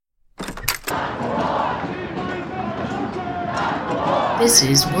This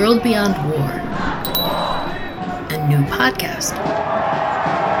is World Beyond War, a new podcast.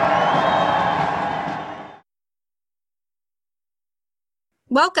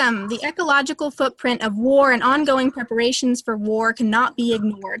 Welcome. The ecological footprint of war and ongoing preparations for war cannot be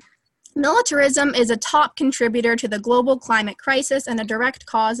ignored. Militarism is a top contributor to the global climate crisis and a direct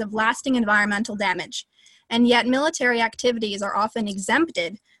cause of lasting environmental damage. And yet military activities are often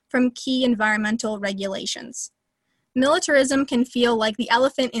exempted from key environmental regulations. Militarism can feel like the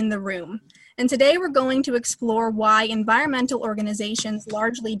elephant in the room. And today we're going to explore why environmental organizations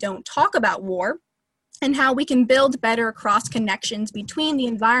largely don't talk about war, and how we can build better cross-connections between the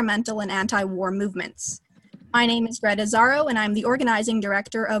environmental and anti-war movements. My name is Greta Zaro, and I'm the organizing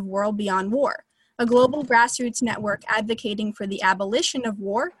director of World Beyond War, a global grassroots network advocating for the abolition of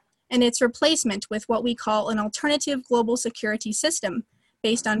war and its replacement with what we call an alternative global security system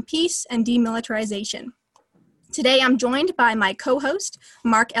based on peace and demilitarization. Today, I'm joined by my co-host,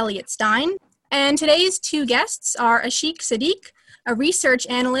 Mark Elliott Stein, and today's two guests are Ashik Siddique, a research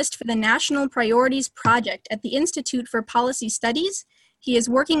analyst for the National Priorities Project at the Institute for Policy Studies. He is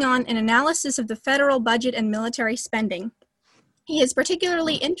working on an analysis of the federal budget and military spending. He is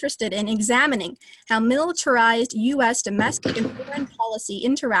particularly interested in examining how militarized U.S. domestic and foreign policy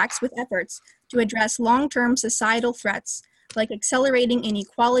interacts with efforts to address long-term societal threats like accelerating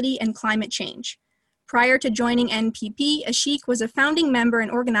inequality and climate change. Prior to joining NPP, Ashik was a founding member and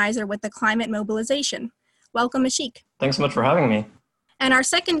organizer with the Climate Mobilization. Welcome, Ashik. Thanks so much for having me. And our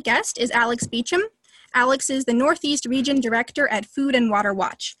second guest is Alex Beecham. Alex is the Northeast Region Director at Food and Water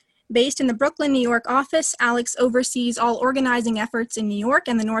Watch. Based in the Brooklyn, New York office, Alex oversees all organizing efforts in New York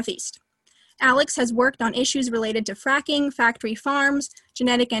and the Northeast. Alex has worked on issues related to fracking, factory farms,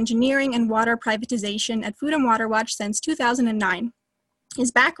 genetic engineering, and water privatization at Food and Water Watch since 2009. His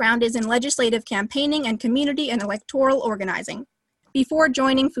background is in legislative campaigning and community and electoral organizing. Before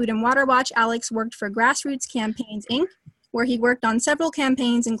joining Food and Water Watch, Alex worked for Grassroots Campaigns, Inc., where he worked on several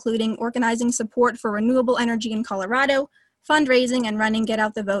campaigns, including organizing support for renewable energy in Colorado, fundraising, and running Get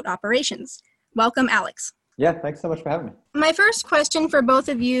Out the Vote operations. Welcome, Alex. Yeah, thanks so much for having me. My first question for both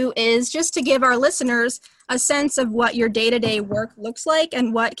of you is just to give our listeners a sense of what your day-to-day work looks like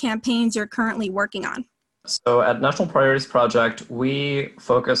and what campaigns you're currently working on. So at National Priorities Project, we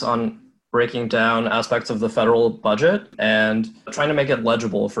focus on breaking down aspects of the federal budget and trying to make it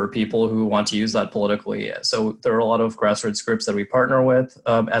legible for people who want to use that politically. So there are a lot of grassroots groups that we partner with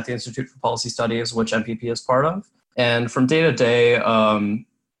at the Institute for Policy Studies, which NPP is part of. And from day to day,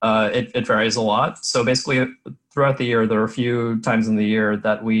 it varies a lot. So basically, throughout the year, there are a few times in the year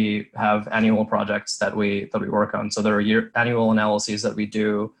that we have annual projects that we work on. So there are annual analyses that we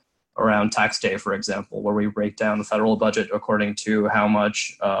do around tax day, for example, where we break down the federal budget according to how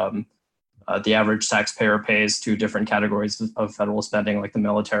much the average taxpayer pays to different categories of federal spending, like the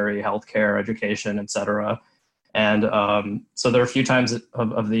military, healthcare, education, et cetera. And so there are a few times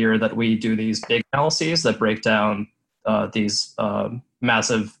of the year that we do these big analyses that break down these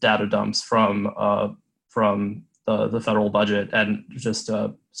massive data dumps from the federal budget, and just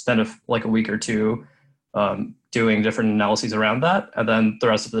spend a week or two doing different analyses around that. And then the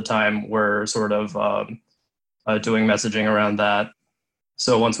rest of the time, we're sort of doing messaging around that.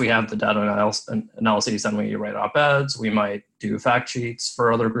 So once we have the data analyses, then we write op-eds. We might do fact sheets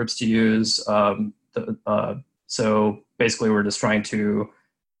for other groups to use. So basically, we're just trying to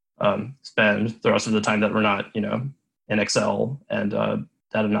spend the rest of the time that we're not, in Excel and data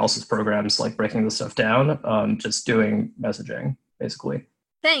analysis programs, like breaking this stuff down, just doing messaging, basically.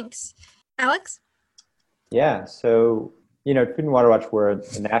 Thanks. Alex? Yeah, so, at Food and Water Watch, we're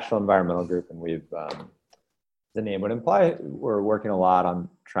a national environmental group, and we've, the name would imply, we're working a lot on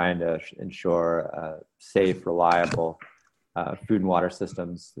trying to ensure safe, reliable food and water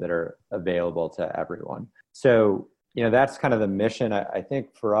systems that are available to everyone. So, that's kind of the mission. I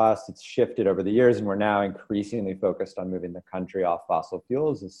think for us, it's shifted over the years, and we're now increasingly focused on moving the country off fossil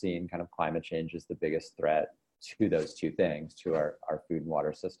fuels and seeing kind of climate change as the biggest threat to those two things, to our food and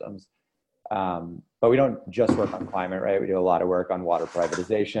water systems. But we don't just work on climate, right? We do a lot of work on water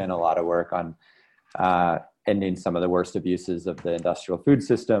privatization, a lot of work on ending some of the worst abuses of the industrial food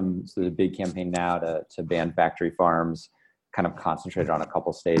system. So there's a big campaign now to ban factory farms, kind of concentrated on a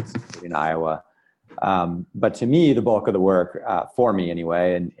couple states, including Iowa. But to me, the bulk of the work, for me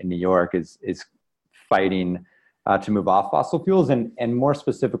anyway, in New York is fighting to move off fossil fuels. And more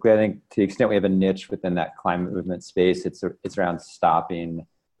specifically, I think to the extent we have a niche within that climate movement space, it's around stopping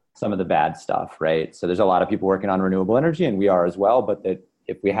some of the bad stuff, right? So there's a lot of people working on renewable energy, and we are as well, but that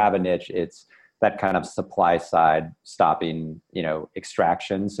if we have a niche, it's that kind of supply side stopping,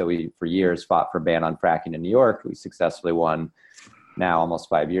 extraction. So we, for years, fought for ban on fracking in New York. We successfully won now, almost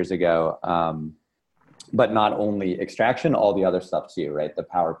 5 years ago. But not only extraction, all the other stuff too, right? The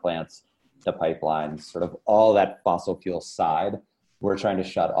power plants, the pipelines, sort of all that fossil fuel side. We're trying to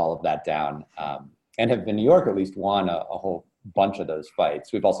shut all of that down, and have in New York at least won a whole bunch of those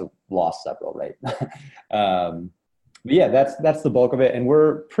fights. We've also lost several, right? But yeah, that's the bulk of it, and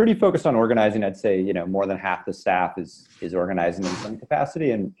we're pretty focused on organizing. I'd say more than half the staff is organizing in some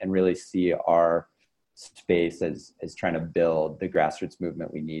capacity, and really see our space as trying to build the grassroots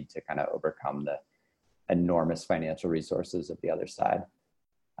movement we need to kind of overcome the enormous financial resources of the other side.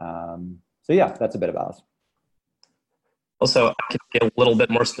 So yeah, that's a bit about us. Also, I can get a little bit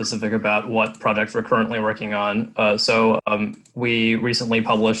more specific about what projects we're currently working on. We recently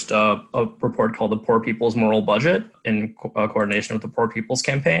published a report called the Poor People's Moral Budget in coordination with the Poor People's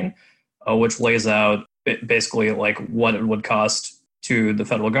Campaign, which lays out basically like what it would cost to the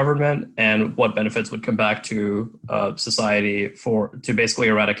federal government and what benefits would come back to society to basically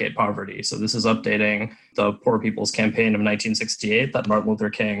eradicate poverty. So this is updating the Poor People's Campaign of 1968 that Martin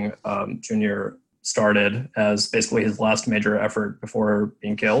Luther King Jr. started as basically his last major effort before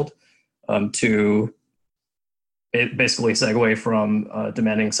being killed, to basically segue from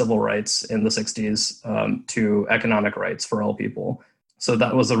demanding civil rights in the 60s to economic rights for all people. So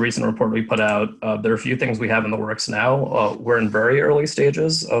that was a recent report we put out. There are a few things we have in the works now. We're in very early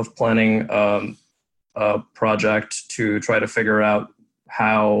stages of planning a project to try to figure out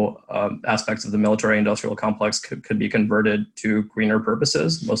how aspects of the military-industrial complex could be converted to greener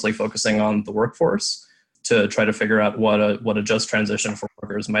purposes, mostly focusing on the workforce, to try to figure out what a just transition for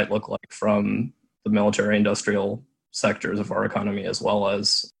workers might look like from the military-industrial sectors of our economy, as well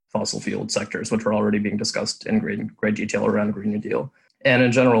as fossil fuel sectors, which are already being discussed in great detail around the Green New Deal. And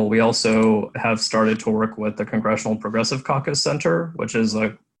in general, we also have started to work with the Congressional Progressive Caucus Center, which is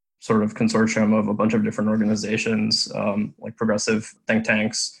a sort of consortium of a bunch of different organizations, like progressive think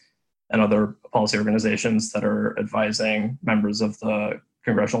tanks and other policy organizations that are advising members of the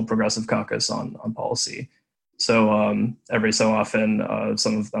Congressional Progressive Caucus on policy. So every so often,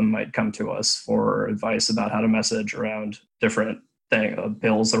 some of them might come to us for advice about how to message around different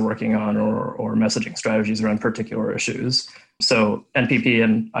bills they're working on, or messaging strategies around particular issues. So NPP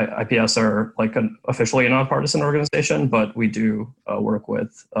and IPS are like officially a nonpartisan organization, but we do work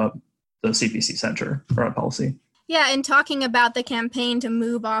with the CPC Center around policy. Yeah, and talking about the campaign to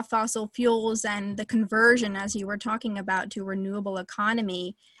move off fossil fuels and the conversion, as you were talking about, to renewable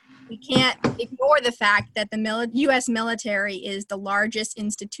economy, we can't ignore the fact that the U.S. military is the largest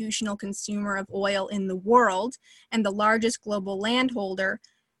institutional consumer of oil in the world and the largest global landholder.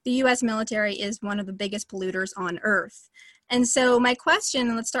 The U.S. military is one of the biggest polluters on Earth. And so my question,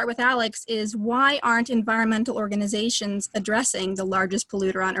 and let's start with Alex, is why aren't environmental organizations addressing the largest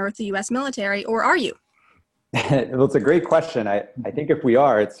polluter on Earth, the U.S. military, or are you? Well, it's a great question. I think if we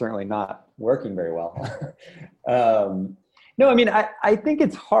are, it's certainly not working very well. No, I mean, I think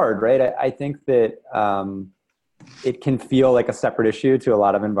it's hard, right? I think that it can feel like a separate issue to a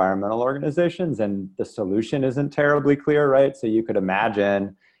lot of environmental organizations, and the solution isn't terribly clear, right? So you could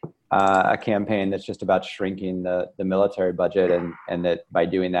imagine a campaign that's just about shrinking the military budget, and that by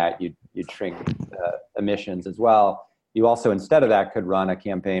doing that, you'd shrink emissions as well. You also, instead of that, could run a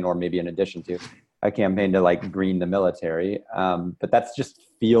campaign, or maybe in addition to a campaign, to like green the military. But that just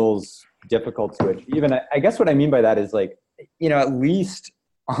feels difficult to achieve. And I guess what I mean by that is like, at least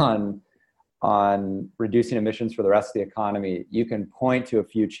on reducing emissions for the rest of the economy, you can point to a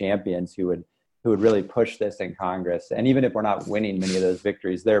few champions who would really push this in Congress. And even if we're not winning many of those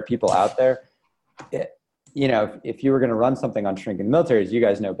victories, there are people out there. If you were going to run something on shrinking militaries, you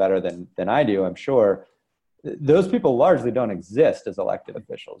guys know better than I do, I'm sure. Those people largely don't exist as elected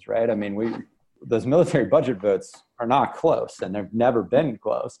officials, right? I mean, those military budget votes are not close, and they've never been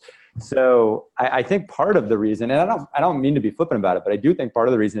close. So I think part of the reason, and I don't mean to be flippant about it, but I do think part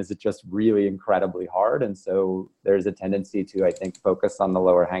of the reason is it's just really incredibly hard. And so there's a tendency to, I think, focus on the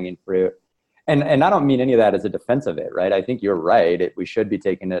lower hanging fruit. And I don't mean any of that as a defense of it, right? I think you're right. We should be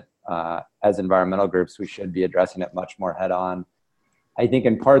taking it as environmental groups. We should be addressing it much more head on. I think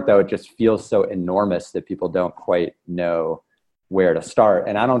in part, though, it just feels so enormous that people don't quite know where to start.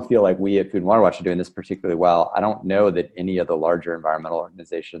 And I don't feel like we at Food and Water Watch are doing this particularly well. I don't know that any of the larger environmental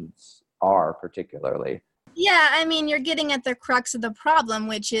organizations are particularly. Yeah, I mean, you're getting at the crux of the problem,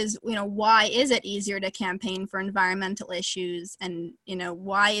 which is, why is it easier to campaign for environmental issues? And,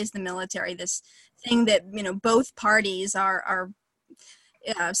 why is the military this thing that, both parties are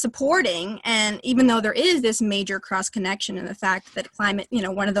supporting? And even though there is this major cross connection in the fact that climate,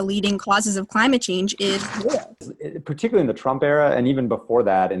 one of the leading causes of climate change is war. Particularly in the Trump era, and even before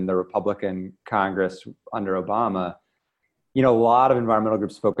that in the Republican Congress under Obama, a lot of environmental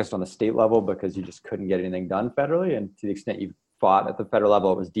groups focused on the state level because you just couldn't get anything done federally. And to the extent you fought at the federal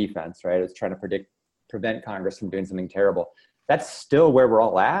level, it was defense, right? It was trying to prevent Congress from doing something terrible. That's still where we're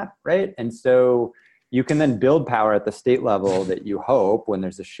all at, right? And so you can then build power at the state level that you hope, when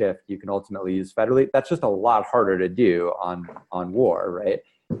there's a shift, you can ultimately use federally. That's just a lot harder to do on war, right?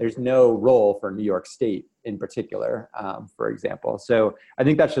 There's no role for New York State in particular, for example. So I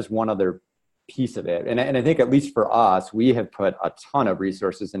think that's just one other piece of it. And I think, at least for us, we have put a ton of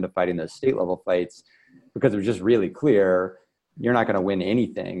resources into fighting those state level fights because it was just really clear you're not going to win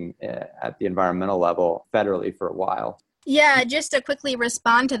anything at the environmental level federally for a while. Yeah, just to quickly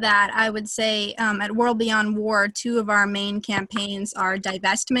respond to that, I would say at World Beyond War, two of our main campaigns are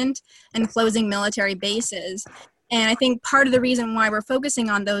divestment and closing military bases. And I think part of the reason why we're focusing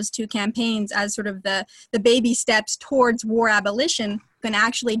on those two campaigns as sort of the baby steps towards war abolition can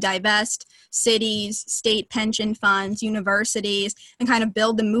actually divest cities, state pension funds, universities, and kind of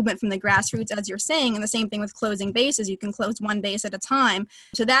build the movement from the grassroots, as you're saying. And the same thing with closing bases. You can close one base at a time.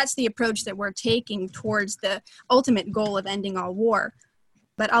 So that's the approach that we're taking towards the ultimate goal of ending all war.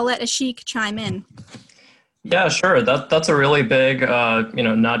 But I'll let Ashik chime in. Yeah, sure. That's a really big,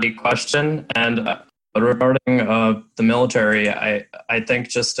 knotty question. And regarding the military, I think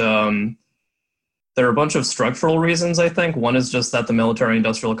just there are a bunch of structural reasons, I think. One is just that the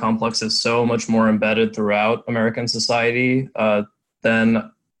military-industrial complex is so much more embedded throughout American society than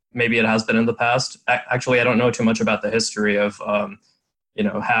maybe it has been in the past. Actually, I don't know too much about the history of,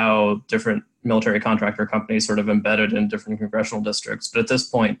 how different military contractor companies sort of embedded in different congressional districts. But at this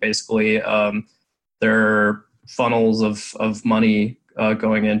point, basically, there are funnels of money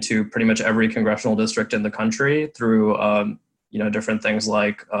going into pretty much every congressional district in the country through different things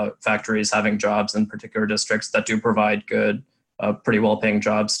like factories having jobs in particular districts that do provide good, pretty well-paying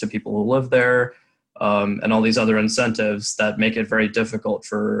jobs to people who live there, and all these other incentives that make it very difficult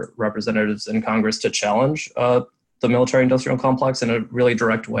for representatives in Congress to challenge the military-industrial complex in a really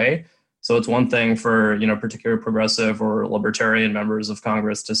direct way. So it's one thing for, particular progressive or libertarian members of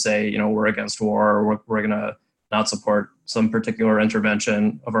Congress to say, we're against war, or we're going to not support some particular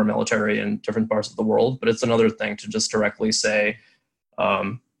intervention of our military in different parts of the world. But it's another thing to just directly say,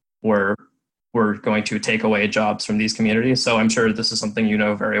 we're going to take away jobs from these communities. So I'm sure this is something you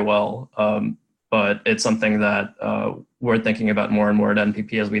know very well, but it's something that we're thinking about more and more at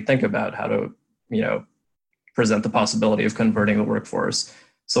NPP as we think about how to, present the possibility of converting the workforce.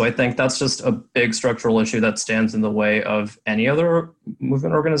 So I think that's just a big structural issue that stands in the way of any other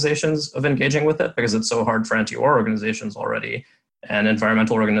movement organizations of engaging with it, because it's so hard for anti-war organizations already. And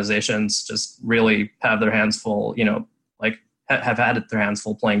environmental organizations just really have their hands full, have had their hands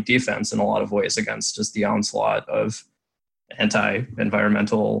full playing defense in a lot of ways against just the onslaught of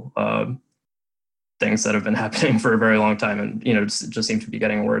anti-environmental things that have been happening for a very long time, and just seem to be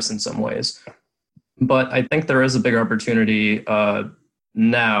getting worse in some ways. But I think there is a big opportunity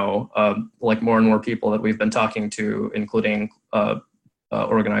now, like more and more people that we've been talking to, including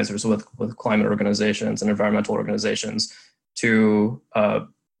organizers with climate organizations and environmental organizations, to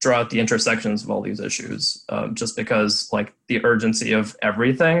draw out the intersections of all these issues, just because the urgency of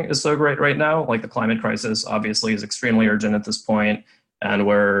everything is so great right now. Like the climate crisis obviously is extremely urgent at this point, and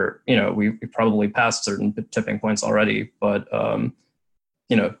we've probably passed certain tipping points already, but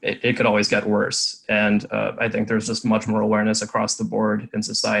it could always get worse. And I think there's just much more awareness across the board in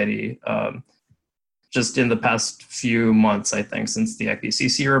society. Just in the past few months, I think, since the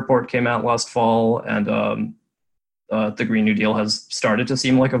IPCC report came out last fall, and the Green New Deal has started to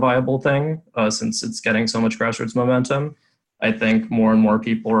seem like a viable thing since it's getting so much grassroots momentum, I think more and more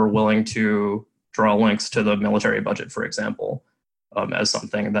people are willing to draw links to the military budget, for example, as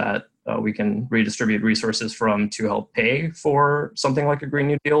something that we can redistribute resources from to help pay for something like a Green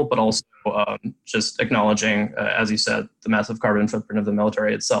New Deal, but also just acknowledging, as you said, the massive carbon footprint of the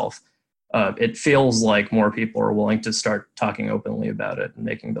military itself. It feels like more people are willing to start talking openly about it and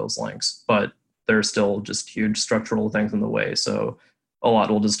making those links, but there are still just huge structural things in the way. So a lot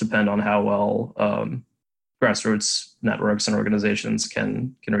will just depend on how well grassroots networks and organizations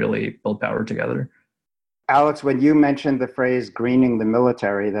can really build power together. Alex, when you mentioned the phrase "greening the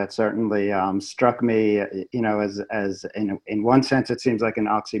military," that certainly struck me. As in one sense, it seems like an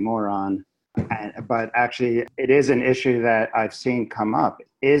oxymoron, but actually, it is an issue that I've seen come up.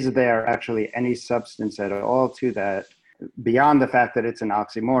 Is there actually any substance at all to that, beyond the fact that it's an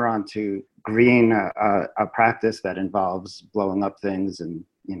oxymoron, to green a practice that involves blowing up things and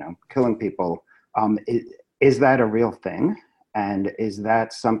killing people? Is that a real thing? And is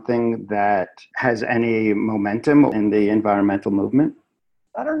that something that has any momentum in the environmental movement?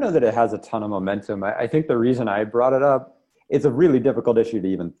 I don't know that it has a ton of momentum. I think the reason I brought it up it's a really difficult issue to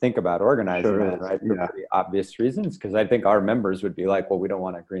even think about organizing Sure that, is, right? For yeah. pretty obvious reasons, because I think our members would be like, well, we don't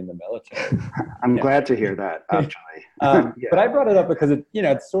want to green the military. I'm glad to hear that, actually. But I brought it up because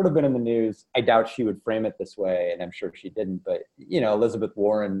it's sort of been in the news. I doubt she would frame it this way, and I'm sure she didn't. But Elizabeth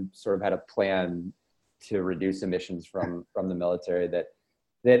Warren sort of had a plan to reduce emissions from the military that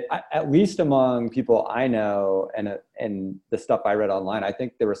at least among people I know and the stuff I read online, I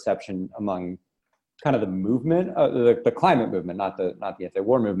think the reception among kind of the movement, the climate movement, not the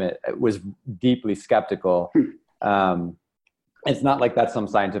anti-war movement, it was deeply skeptical. It's not like that's some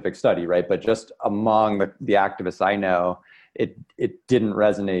scientific study, right? But just among the activists I know, it didn't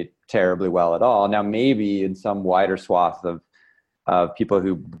resonate terribly well at all. Now, maybe in some wider swath of people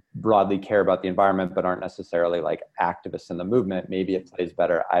who broadly care about the environment but aren't necessarily like activists in the movement, maybe it plays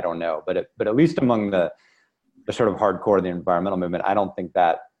better. I don't know. But at least among the sort of hardcore of the environmental movement, I don't think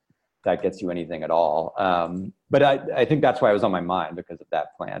that gets you anything at all. But I think that's why it was on my mind, because of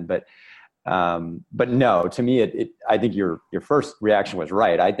that plan. But no, to me, I think your first reaction was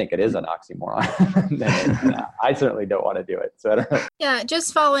right. I think it is an oxymoron. I certainly don't want to do it. So I don't know. Yeah,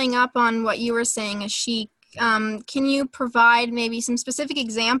 just following up on what you were saying, Ashik, can you provide maybe some specific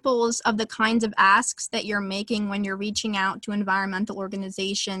examples of the kinds of asks that you're making when you're reaching out to environmental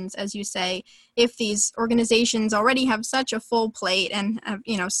organizations? As you say, if these organizations already have such a full plate and have,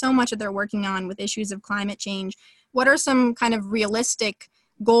 so much that they're working on with issues of climate change, what are some kind of realistic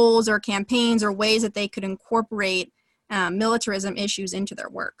goals or campaigns or ways that they could incorporate militarism issues into their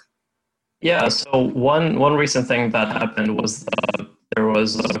work? Yeah, so one recent thing that happened was there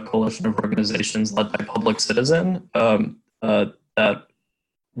was a coalition of organizations led by Public Citizen that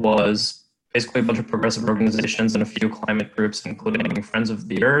was basically a bunch of progressive organizations and a few climate groups, including Friends of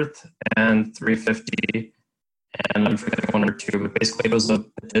the Earth and 350, and I'm forgetting one or two, but basically it was a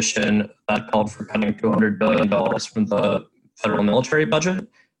petition that called for cutting $200 billion from the federal military budget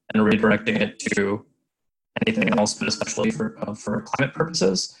and redirecting it to anything else, but especially for climate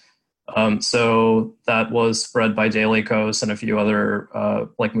purposes. So that was spread by Daily Kos and a few other,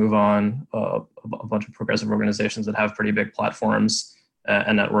 like Move On, a bunch of progressive organizations that have pretty big platforms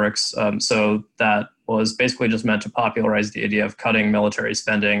and networks. So that was basically just meant to popularize the idea of cutting military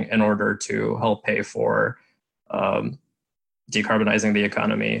spending in order to help pay for decarbonizing the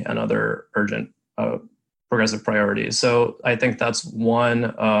economy and other urgent progressive priorities. So I think that's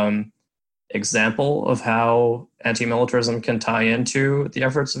one example of how anti-militarism can tie into the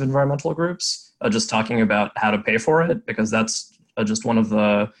efforts of environmental groups, just talking about how to pay for it, because that's just one of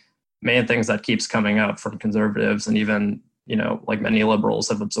the main things that keeps coming up from conservatives, and even, like many liberals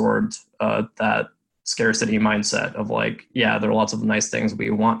have absorbed that scarcity mindset of like, yeah, there are lots of nice things we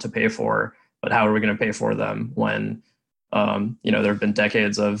want to pay for, but how are we going to pay for them when, there have been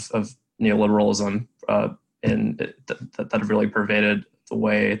decades of neoliberalism that have really pervaded the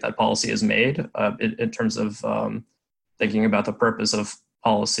way that policy is made in terms of thinking about the purpose of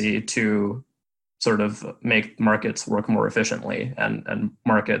policy to sort of make markets work more efficiently, and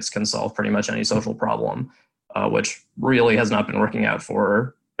markets can solve pretty much any social problem, which really has not been working out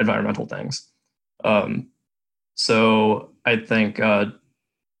for environmental things. So I think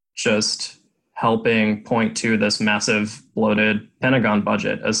just helping point to this massive bloated Pentagon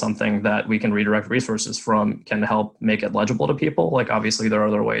budget as something that we can redirect resources from can help make it legible to people. Like, obviously there are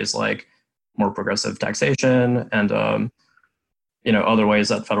other ways, like more progressive taxation and, other ways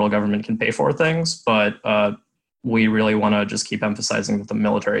that federal government can pay for things. But we really want to just keep emphasizing that the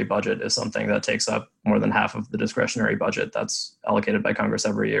military budget is something that takes up more than half of the discretionary budget that's allocated by Congress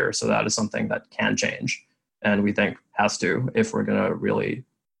every year. So that is something that can change, and we think has to, if we're going to really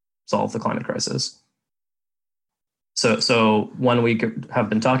solve the climate crisis. So when we have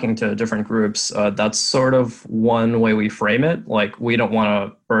been talking to different groups, that's sort of one way we frame it. Like, we don't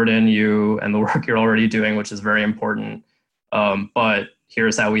want to burden you and the work you're already doing, which is very important. But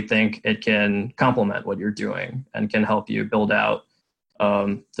here's how we think it can complement what you're doing and can help you build out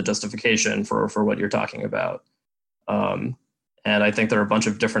the justification for what you're talking about. And I think there are a bunch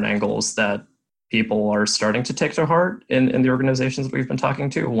of different angles that people are starting to take to heart in the organizations that we've been talking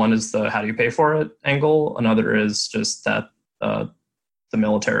to. One is the how do you pay for it angle. Another is just that the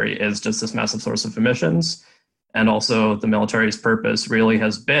military is just this massive source of emissions. And also the military's purpose really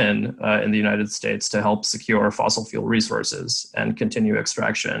has been in the United States to help secure fossil fuel resources and continue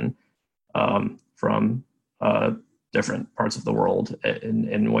extraction from different parts of the world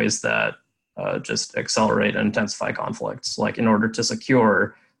in ways that just accelerate and intensify conflicts. Like, in order to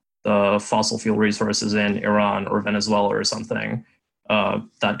secure the fossil fuel resources in Iran or Venezuela or something,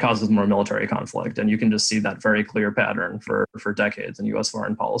 that causes more military conflict. And you can just see that very clear pattern for decades in U.S.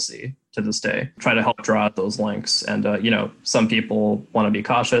 foreign policy to this day. Try to help draw out those links. And, some people want to be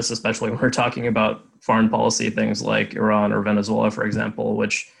cautious, especially when we're talking about foreign policy, things like Iran or Venezuela, for example,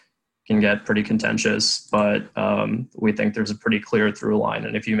 which can get pretty contentious. But we think there's a pretty clear through line.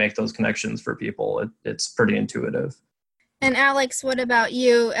 And if you make those connections for people, it's pretty intuitive. And Alex, what about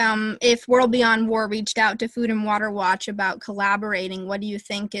you? If World Beyond War reached out to Food and Water Watch about collaborating, what do you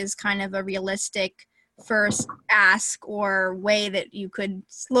think is kind of a realistic first ask or way that you could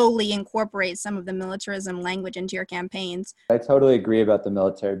slowly incorporate some of the militarism language into your campaigns? I totally agree about the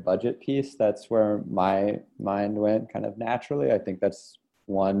military budget piece. That's where my mind went kind of naturally. I think that's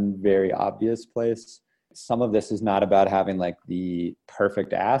one very obvious place. Some of this is not about having like the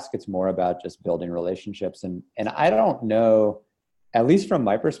perfect ask. It's more about just building relationships. And I don't know, at least from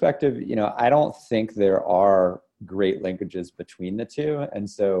my perspective, I don't think there are great linkages between the two. And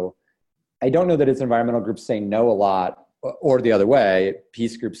so I don't know that it's environmental groups saying no a lot, or the other way,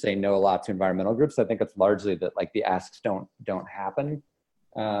 peace groups saying no a lot to environmental groups. I think it's largely that like the asks don't happen.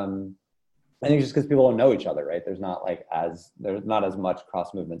 I think just because people don't know each other, right? There's not as much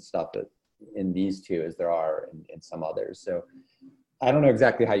cross movement stuff in these two as there are in some others. So I don't know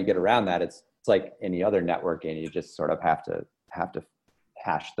exactly how you get around that. It's like any other networking. You just sort of have to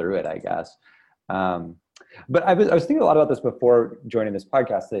hash through it, I guess. But I was thinking a lot about this before joining this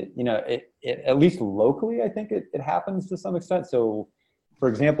podcast, that, it at least locally, I think it happens to some extent. So for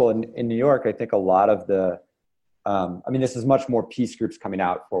example, in New York, I think a lot of the, this is much more peace groups coming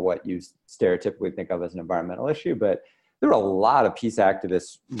out for what you stereotypically think of as an environmental issue, but there were a lot of peace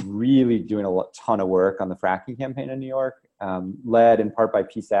activists really doing a ton of work on the fracking campaign in New York, led in part by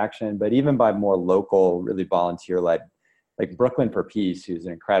Peace Action, but even by more local, really volunteer-led, like Brooklyn for Peace, who's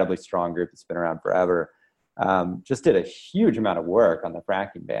an incredibly strong group that's been around forever, just did a huge amount of work on the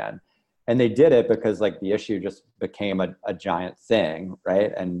fracking ban. And they did it because like the issue just became a giant thing,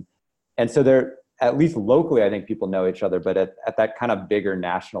 right? And so they're, at least locally, I think people know each other, but at that kind of bigger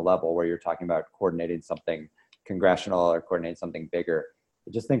national level where you're talking about coordinating something congressional or coordinating something bigger,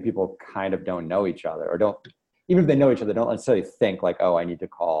 I just think people kind of don't know each other, or don't, even if they know each other, don't necessarily think like, oh, I need to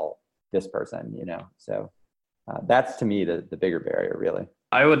call this person, So that's to me the bigger barrier, really.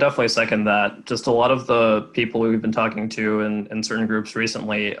 I would definitely second that. Just a lot of the people we've been talking to in certain groups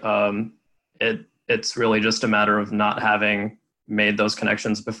recently, it's really just a matter of not having made those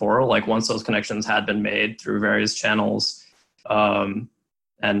connections before. Like once those connections had been made through various channels, and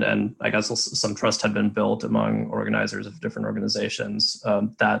I guess some trust had been built among organizers of different organizations,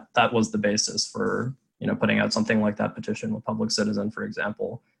 that was the basis for putting out something like that petition with Public Citizen, for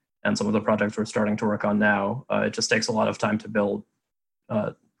example, and some of the projects we're starting to work on now. It just takes a lot of time to build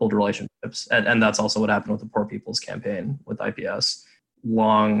relationships, and that's also what happened with the Poor People's Campaign with IPS.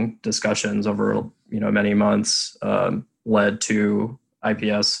 Long discussions over many months led to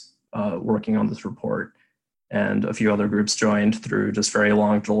IPS working on this report, and a few other groups joined through just very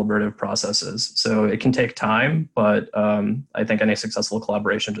long deliberative processes. So it can take time, but I think any successful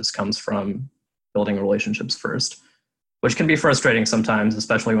collaboration just comes from building relationships first, which can be frustrating sometimes,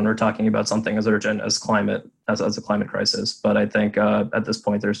 especially when we're talking about something as urgent as as a climate crisis. But I think at this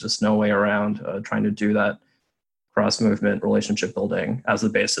point, there's just no way around trying to do that cross-movement relationship building as the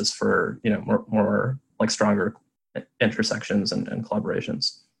basis for more like stronger intersections and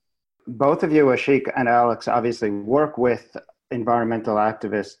collaborations. Both of you, Ashik and Alex, obviously work with environmental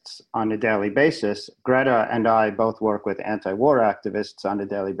activists on a daily basis. Greta and I both work with anti-war activists on a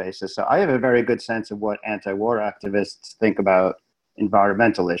daily basis. So I have a very good sense of what anti-war activists think about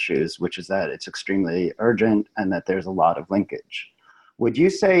environmental issues, which is that it's extremely urgent and that there's a lot of linkage. Would you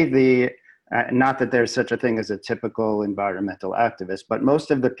say not that there's such a thing as a typical environmental activist, but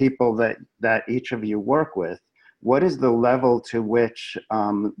most of the people that each of you work with, what is the level to which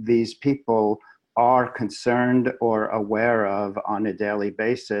these people are concerned or aware of on a daily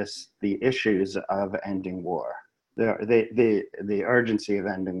basis the issues of ending war, the urgency of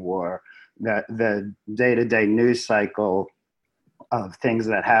ending war, the day-to-day news cycle of things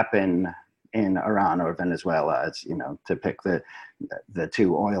that happen in Iran or Venezuela, as to pick the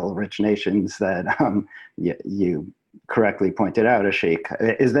two oil-rich nations that you correctly pointed out,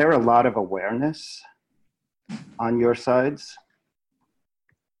 Ashik. Is there a lot of awareness on your sides?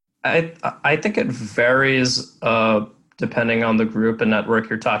 I think it varies depending on the group and network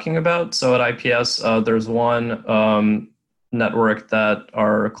you're talking about. So at IPS, there's one network that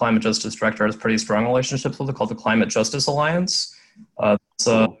our climate justice director has pretty strong relationships with, called the Climate Justice Alliance. It's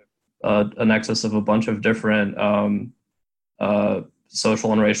a nexus of a bunch of different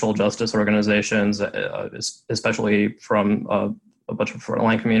social and racial justice organizations, especially from a bunch of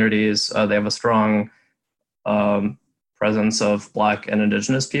frontline communities. They have a strong presence of Black and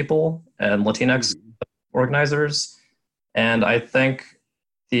Indigenous people and Latinx organizers. And I think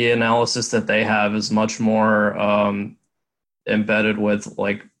the analysis that they have is much more embedded with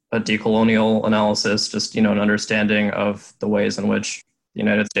like a decolonial analysis, just, an understanding of the ways in which the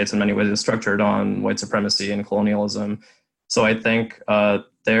United States in many ways is structured on white supremacy and colonialism. So I think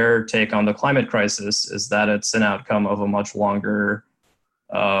their take on the climate crisis is that it's an outcome of a much longer,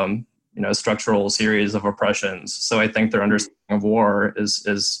 structural series of oppressions. So I think their understanding of war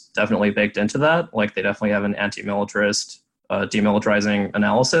is definitely baked into that. Like they definitely have an anti-militarist, demilitarizing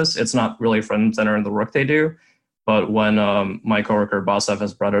analysis. It's not really front and center in the work they do. But when my coworker Basav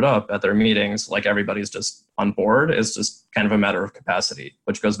has brought it up at their meetings, like everybody's just on board. It's just kind of a matter of capacity,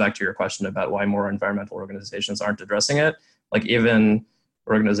 which goes back to your question about why more environmental organizations aren't addressing it. Like even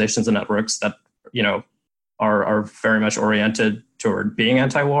organizations and networks that, are very much oriented toward being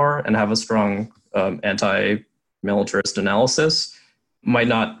anti-war and have a strong anti-militarist analysis might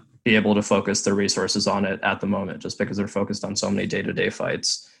not be able to focus their resources on it at the moment, just because they're focused on so many day-to-day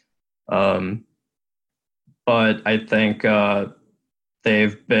fights. But I think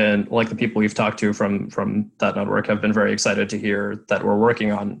they've been, like the people we've talked to from that network have been very excited to hear that we're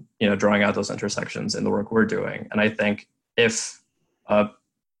working on, drawing out those intersections in the work we're doing. And I think if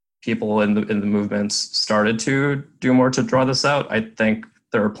people in the movements started to do more to draw this out, I think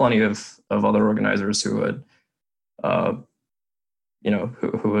there are plenty of other organizers who would,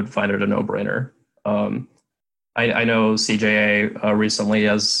 who would find it a no-brainer. I know CJA recently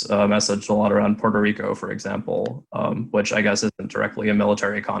has messaged a lot around Puerto Rico, for example, which I guess isn't directly a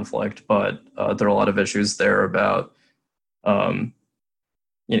military conflict, but there are a lot of issues there about,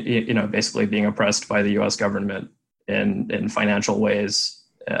 basically being oppressed by the U.S. government in financial ways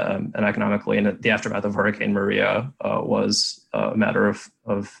and economically. And the aftermath of Hurricane Maria was a matter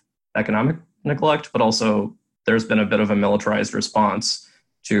of economic neglect, but also there's been a bit of a militarized response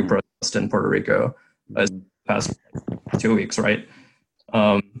to protest in Puerto Rico past 2 weeks, right?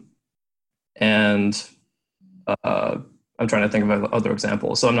 I'm trying to think of other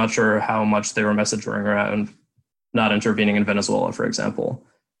examples. So I'm not sure how much they were messaging around not intervening in Venezuela, for example.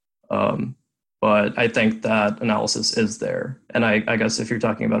 But I think that analysis is there. And I guess if you're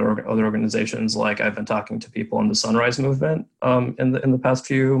talking about other organizations, like I've been talking to people in the Sunrise Movement in the past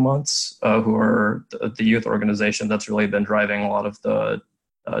few months, who are the youth organization that's really been driving a lot of the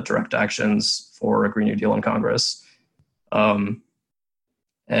direct actions for a Green New Deal in Congress. And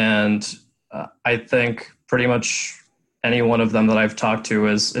I think pretty much any one of them that I've talked to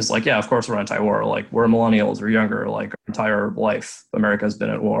is like, yeah, of course we're anti-war. Like we're millennials or younger, like our entire life, America's been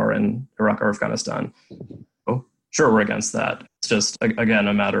at war in Iraq or Afghanistan. Oh, sure, we're against that. It's just, again,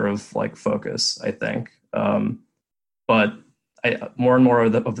 a matter of like focus, I think. But more and more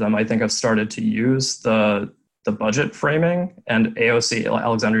of them, I think, have started to use the budget framing, and AOC,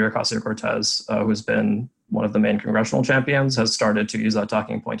 Alexandria Ocasio-Cortez, who's been one of the main congressional champions, has started to use that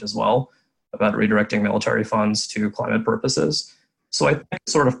talking point as well about redirecting military funds to climate purposes. So I think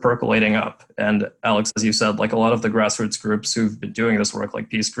it's sort of percolating up. And Alex, as you said, like a lot of the grassroots groups who've been doing this work, like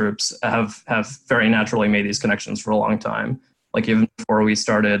peace groups, have very naturally made these connections for a long time. Like even before we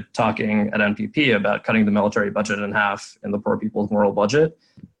started talking at NPP about cutting the military budget in half in the Poor People's Moral Budget,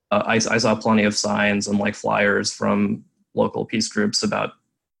 I saw plenty of signs and like flyers from local peace groups about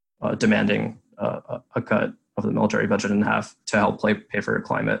demanding a cut of the military budget in half to help pay for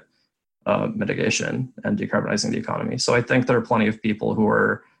climate mitigation and decarbonizing the economy. So I think there are plenty of people who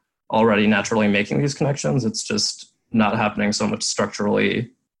are already naturally making these connections. It's just not happening so much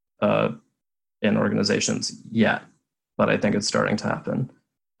structurally in organizations yet, but I think it's starting to happen.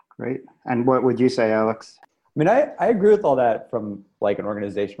 Great. And what would you say, Alex? I mean, I agree with all that from like an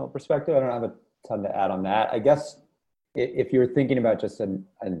organizational perspective. I don't have a ton to add on that. I guess if you're thinking about just a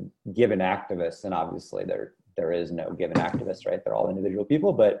given activist, and obviously there is no given activist, right? They're all individual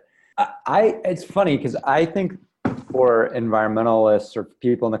people. But it's funny because I think for environmentalists or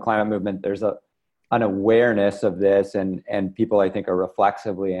people in the climate movement, there's an awareness of this, and people I think are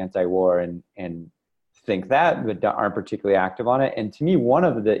reflexively anti-war and think that, but aren't particularly active on it. And to me, one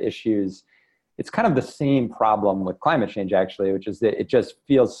of the issues, it's kind of the same problem with climate change, actually, which is that it just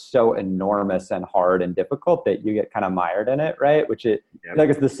feels so enormous and hard and difficult that you get kind of mired in it, right? Which I feel like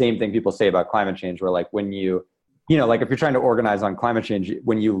it's the same thing people say about climate change, where like when like if you're trying to organize on climate change,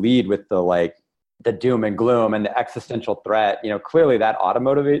 when you lead with the doom and gloom and the existential threat, clearly that ought to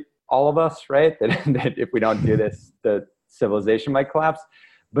motivate all of us, right? That if we don't do this, the civilization might collapse.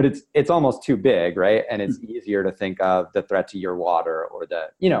 But it's almost too big, right? And it's easier to think of the threat to your water or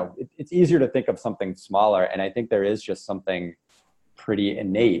it's easier to think of something smaller. And I think there is just something pretty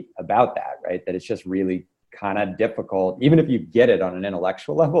innate about that, right? That it's just really kind of difficult, even if you get it on an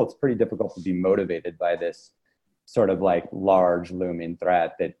intellectual level, it's pretty difficult to be motivated by this sort of like large looming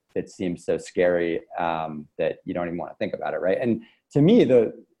threat that seems so scary that you don't even want to think about it, right? And to me,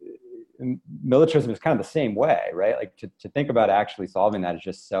 the militarism is kind of the same way, right? Like to think about actually solving that is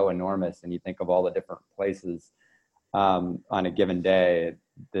just so enormous, and you think of all the different places on a given day.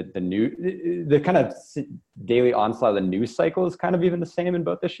 The kind of daily onslaught of the news cycle is kind of even the same in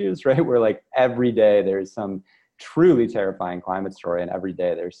both issues, right? Where like every day there's some truly terrifying climate story, and every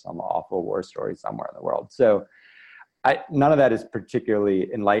day there's some awful war story somewhere in the world. So none of that is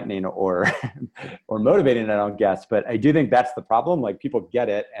particularly enlightening or or motivating, I don't guess, but I do think that's the problem. Like people get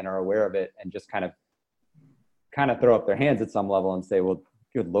it and are aware of it and just kind of throw up their hands at some level and say, well,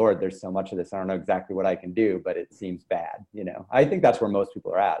 good Lord, there's so much of this. I don't know exactly what I can do, but it seems bad. You know, I think that's where most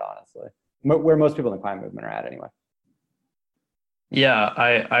people are at, honestly, where most people in the climate movement are at anyway. Yeah,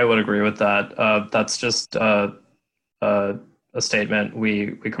 I would agree with that. That's just a statement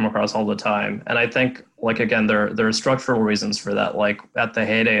we come across all the time. And I think, like, again, there are structural reasons for that. Like at the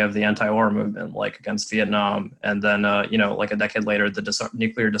heyday of the anti-war movement, like against Vietnam, and then, like a decade later, the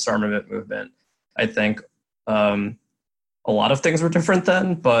nuclear disarmament movement, I think a lot of things were different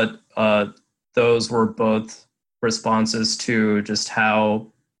then, but those were both responses to just how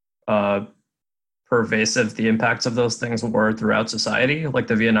pervasive the impacts of those things were throughout society. Like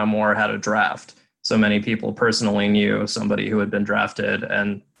the Vietnam War had a draft. So many people personally knew somebody who had been drafted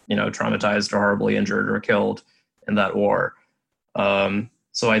and, traumatized or horribly injured or killed in that war.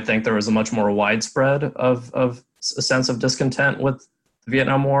 So I think there was a much more widespread of a sense of discontent with the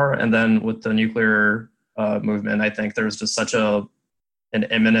Vietnam War. And then with the nuclear movement, I think there's just such an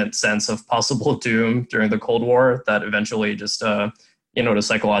imminent sense of possible doom during the Cold War that eventually just, was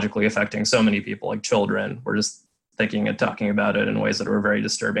psychologically affecting so many people, like children were just thinking and talking about it in ways that were very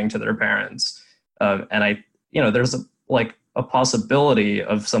disturbing to their parents. And there's a possibility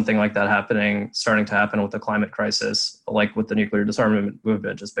of something like that starting to happen with the climate crisis, like with the nuclear disarmament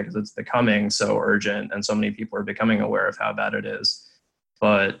movement, just because it's becoming so urgent and so many people are becoming aware of how bad it is.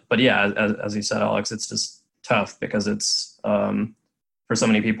 But yeah, as you said, Alex, it's just tough because it's, for so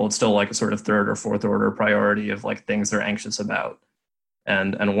many people, it's still like a sort of third or fourth order priority of like things they're anxious about.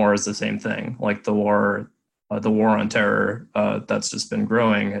 And war is the same thing. Like the war on terror that's just been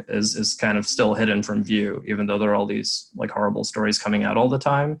growing is kind of still hidden from view, even though there are all these like horrible stories coming out all the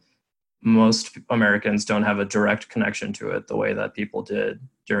time. Most Americans don't have a direct connection to it the way that people did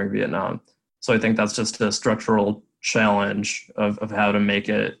during Vietnam. So I think that's just a structural challenge of how to make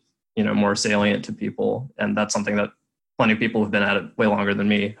it, more salient to people. And that's something that plenty of people who've been at it way longer than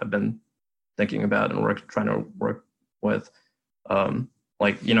me have been thinking about and trying to work with.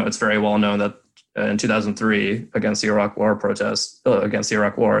 It's very well known that in 2003 against the Iraq War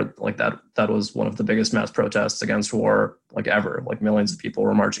like that was one of the biggest mass protests against war like ever. Like millions of people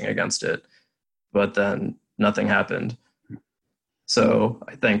were marching against it, but then nothing happened. So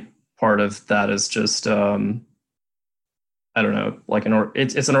I think part of that is just I don't know, like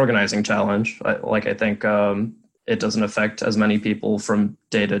it's an organizing challenge. I think it doesn't affect as many people from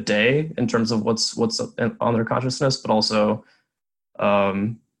day to day in terms of what's on their consciousness, but also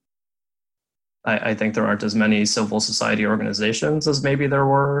I think there aren't as many civil society organizations as maybe there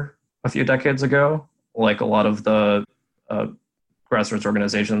were a few decades ago. Like a lot of the grassroots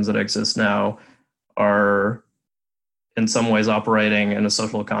organizations that exist now are in some ways operating in a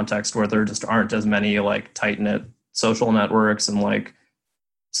social context where there just aren't as many like tight-knit social networks and like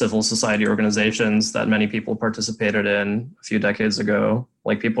civil society organizations that many people participated in a few decades ago.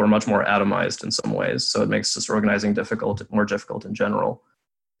 Like people are much more atomized in some ways. So it makes just organizing more difficult in general.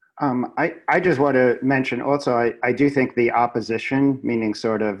 I just want to mention also, I do think the opposition, meaning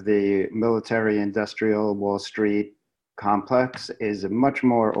sort of the military industrial Wall Street complex, is much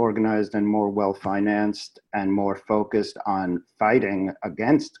more organized and more well-financed and more focused on fighting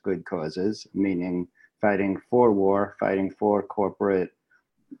against good causes, meaning fighting for war, fighting for corporate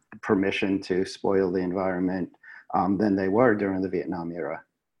permission to spoil the environment than they were during the Vietnam era.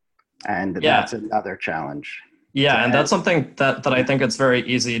 And that's another challenge. Yeah, and that's something that I think it's very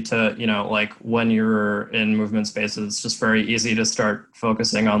easy to, like when you're in movement spaces, it's just very easy to start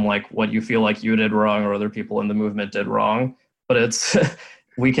focusing on like what you feel like you did wrong or other people in the movement did wrong. But it's,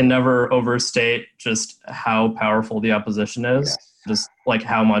 we can never overstate just how powerful the opposition is, just like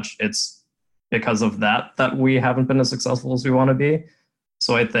how much it's because of that we haven't been as successful as we want to be.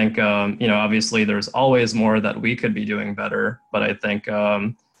 So I think, obviously there's always more that we could be doing better, but I think,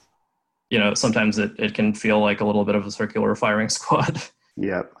 sometimes it can feel like a little bit of a circular firing squad.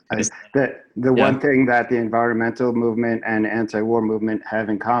 Yep. Yes. The one thing that the environmental movement and anti-war movement have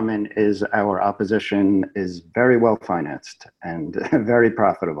in common is our opposition is very well financed and very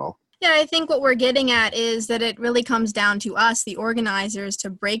profitable. Yeah, I think what we're getting at is that it really comes down to us, the organizers,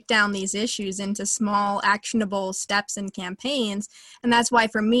 to break down these issues into small, actionable steps and campaigns. And that's why,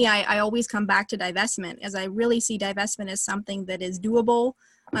 for me, I always come back to divestment, as I really see divestment as something that is doable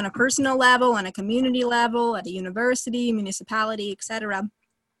on a personal level, on a community level, at a university, municipality, etc.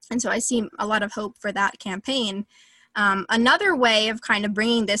 And so I see a lot of hope for that campaign. Another way of kind of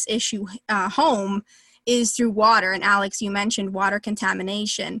bringing this issue home is through water. And Alex, you mentioned water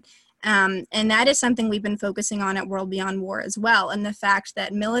contamination. And that is something we've been focusing on at World Beyond War as well. And the fact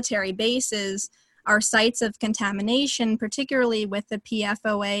that military bases are sites of contamination, particularly with the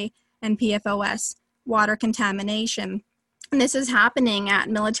PFOA and PFOS water contamination. And this is happening at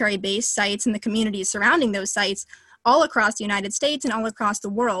military base sites and the communities surrounding those sites all across the United States and all across the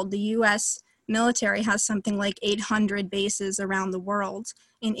world. The U.S. military has something like 800 bases around the world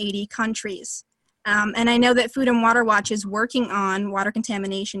in 80 countries. And I know that Food and Water Watch is working on water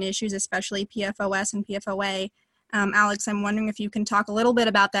contamination issues, especially PFOS and PFOA. Alex, I'm wondering if you can talk a little bit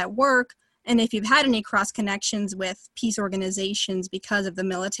about that work and if you've had any cross connections with peace organizations because of the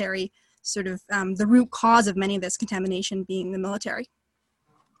military, sort of the root cause of many of this contamination being the military.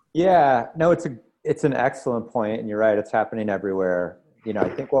 Yeah, no, it's an excellent point, and you're right. It's happening everywhere. You know, I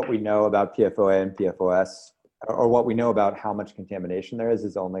think what we know about PFOA and PFOS, or what we know about how much contamination there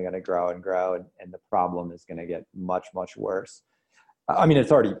is only going to grow and grow, and the problem is going to get much, much worse. I mean,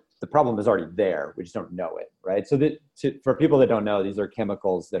 the problem is already there. We just don't know it, right? So for people that don't know, these are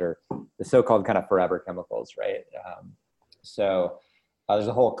chemicals that are the so-called kind of forever chemicals, right? So there's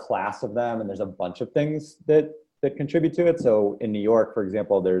a whole class of them, and there's a bunch of things that contribute to it. So in New York, for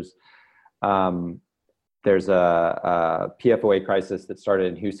example, there's a PFOA crisis that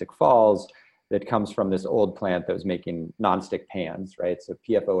started in Hoosick Falls that comes from this old plant that was making nonstick pans, right? So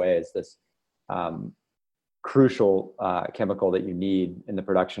PFOA is this crucial chemical that you need in the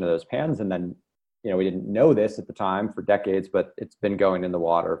production of those pans. And then, you know, we didn't know this at the time for decades, but it's been going in the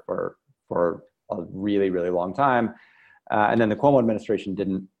water for a really, really long time. And then the Cuomo administration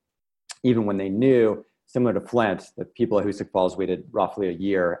didn't, even when they knew, similar to Flint, the people at Hoosick Falls waited roughly a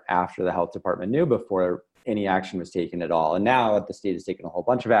year after the health department knew before any action was taken at all. And now the state has taken a whole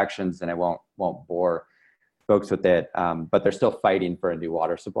bunch of actions, and I won't bore folks with it, but they're still fighting for a new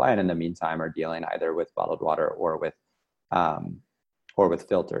water supply, and in the meantime are dealing either with bottled water or with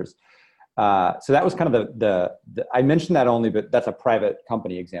filters. So that was kind of the I mentioned that only, but that's a private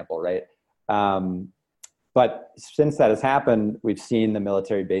company example, right? But since that has happened, we've seen the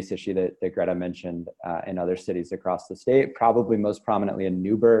military base issue that Greta mentioned in other cities across the state, probably most prominently in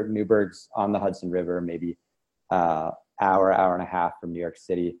Newburgh. Newburgh's on the Hudson River, maybe hour and a half from New York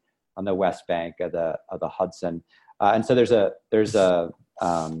City on the west bank of the Hudson. And so there's a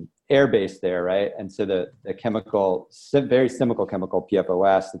air base there, right? And so the chemical, very similar chemical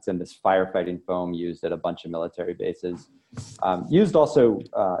PFOS that's in this firefighting foam used at a bunch of military bases, used also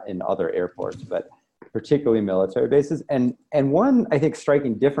in other airports, but particularly military bases. And one, I think,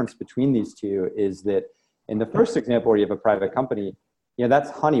 striking difference between these two is that in the first example where you have a private company, you know, that's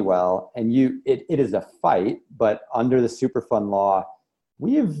Honeywell, and it is a fight, but under the Superfund law,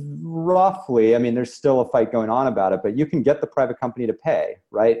 we have roughly, I mean, there's still a fight going on about it, but you can get the private company to pay,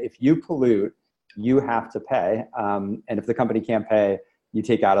 right? If you pollute, you have to pay. And if the company can't pay, you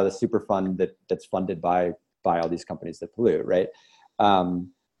take out of the Superfund that's funded by all these companies that pollute, right?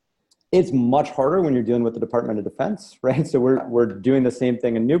 It's much harder when you're dealing with the Department of Defense, right? So we're doing the same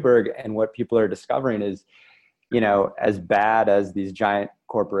thing in Newburgh, and what people are discovering is, you know, as bad as these giant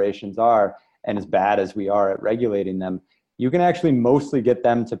corporations are, and as bad as we are at regulating them, you can actually mostly get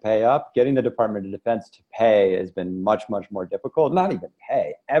them to pay up. Getting the Department of Defense to pay has been much, much more difficult. Not even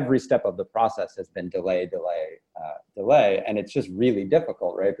pay. Every step of the process has been delay. And it's just really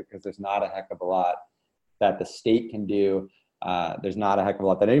difficult, right? Because there's not a heck of a lot that the state can do. There's not a heck of a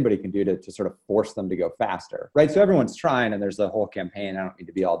lot that anybody can do to sort of force them to go faster, right? So everyone's trying, and there's a whole campaign. I don't need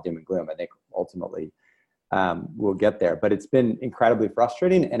to be all doom and gloom. I think ultimately we'll get there, but it's been incredibly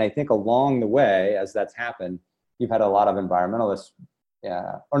frustrating. And I think along the way, as that's happened, you've had a lot of environmentalists,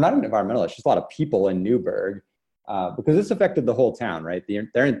 or not even environmentalists, just a lot of people in Newburgh, because this affected the whole town, right?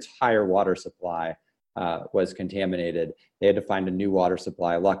 Their entire water supply was contaminated. They had to find a new water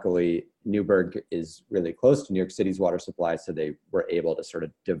supply. Luckily, Newburgh is really close to New York City's water supply, so they were able to sort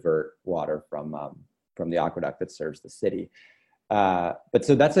of divert water from the aqueduct that serves the city. But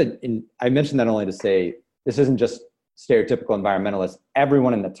so I mentioned that only to say this isn't just stereotypical environmentalists.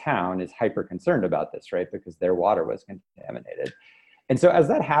 Everyone in the town is hyper concerned about this, right? Because their water was contaminated. And so as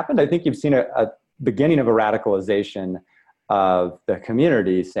that happened, I think you've seen a beginning of a radicalization of the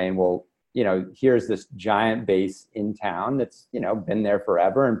community saying, well, here's this giant base in town that's, been there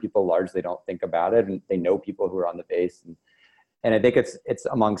forever, and people largely don't think about it, and they know people who are on the base. And I think it's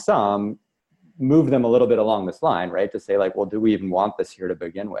among some, move them a little bit along this line, right? To say like, well, do we even want this here to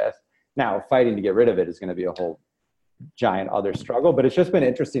begin with? Now, fighting to get rid of it is going to be a whole giant other struggle, but it's just been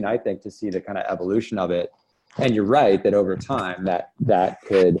interesting, I think, to see the kind of evolution of it. And you're right that over time that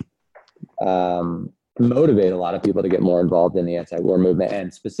could motivate a lot of people to get more involved in the anti-war movement,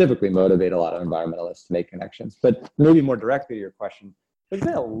 and specifically motivate a lot of environmentalists to make connections. But maybe more directly to your question, there's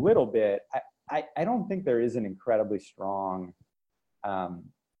been a little bit, I don't think there is an incredibly strong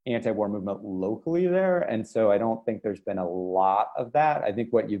anti-war movement locally there. And so I don't think there's been a lot of that. I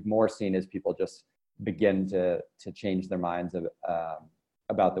think what you've more seen is people just begin to change their minds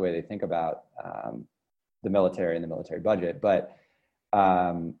about the way they think about the military and the military budget. But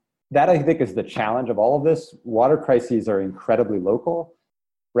that, I think, is the challenge of all of this. Water crises are incredibly local,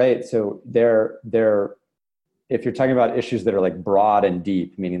 right? So they're if you're talking about issues that are like broad and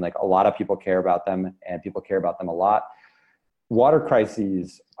deep, meaning like a lot of people care about them and people care about them a lot, water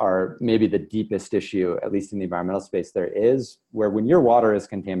crises are maybe the deepest issue, at least in the environmental space there is, where when your water is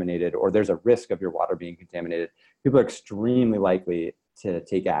contaminated or there's a risk of your water being contaminated, people are extremely likely to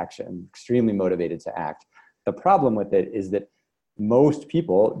take action, extremely motivated to act. The problem with it is that most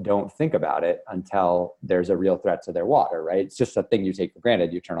people don't think about it until there's a real threat to their water, right? It's just a thing you take for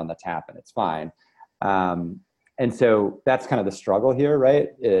granted. You turn on the tap and it's fine. And so that's kind of the struggle here, right?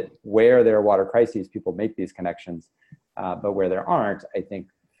 Where there are water crises, people make these connections, but where there aren't, I think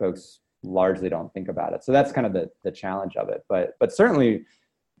folks largely don't think about it. So that's kind of the challenge of it. But certainly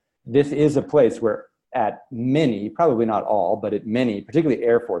this is a place where at many, probably not all, but at many, particularly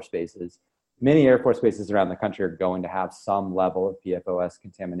Air Force bases, many Air Force bases around the country are going to have some level of PFOS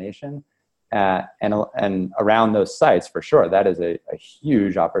contamination. And around those sites, for sure, that is a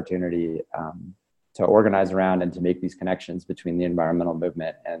huge opportunity to organize around and to make these connections between the environmental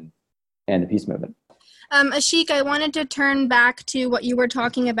movement and the peace movement. Ashik, I wanted to turn back to what you were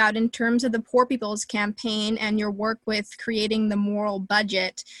talking about in terms of the Poor People's Campaign and your work with creating the moral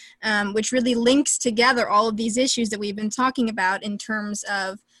budget, which really links together all of these issues that we've been talking about in terms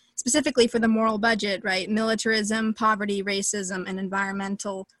of, specifically for the moral budget, right? Militarism, poverty, racism, and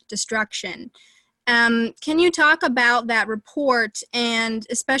environmental destruction. Can you talk about that report and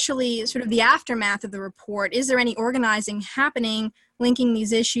especially sort of the aftermath of the report? Is there any organizing happening linking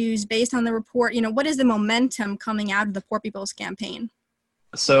these issues based on the report? What is the momentum coming out of the Poor People's Campaign?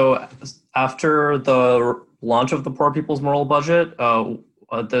 So after the launch of the Poor People's Moral Budget, during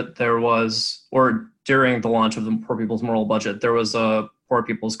the launch of the Poor People's Moral Budget, there was a Poor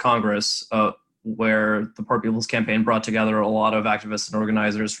People's Congress where the Poor People's Campaign brought together a lot of activists and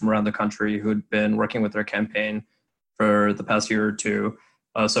organizers from around the country who'd been working with their campaign for the past year or two.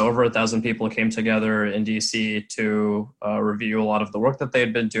 So over 1,000 people came together in DC to review a lot of the work that they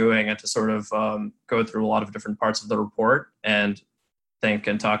had been doing and to sort of go through a lot of different parts of the report and think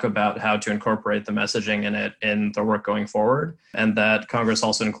and talk about how to incorporate the messaging in it in the work going forward. And that Congress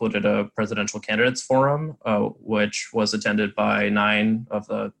also included a presidential candidates forum, which was attended by 9 of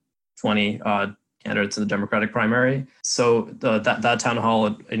the 20 candidates in the Democratic primary. So that town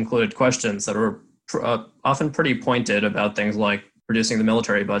hall included questions that were often pretty pointed about things like reducing the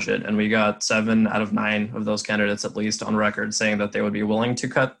military budget. And we got 7 out of 9 of those candidates, at least, on record saying that they would be willing to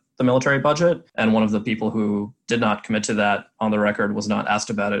cut the military budget. And one of the people who did not commit to that on the record was not asked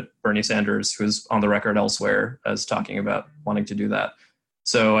about it, Bernie Sanders, who's on the record elsewhere as talking about wanting to do that.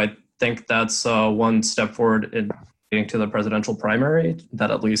 So I think that's one step forward in getting to the presidential primary, that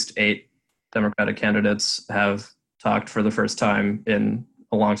at least 8 Democratic candidates have talked for the first time in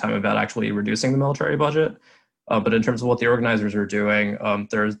a long time about actually reducing the military budget. But in terms of what the organizers are doing,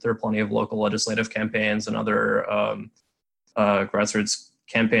 there are plenty of local legislative campaigns and other grassroots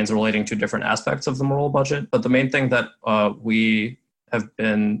campaigns relating to different aspects of the moral budget. But the main thing that we have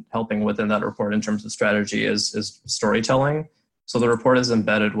been helping with in that report in terms of strategy is storytelling. So the report is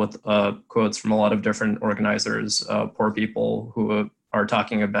embedded with quotes from a lot of different organizers, poor people who are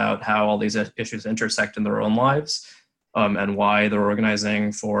talking about how all these issues intersect in their own lives, and why they're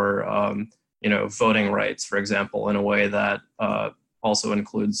organizing for voting rights, for example, in a way that also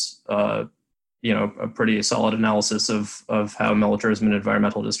includes a pretty solid analysis of how militarism and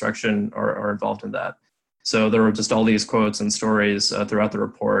environmental destruction are involved in that. So there were just all these quotes and stories throughout the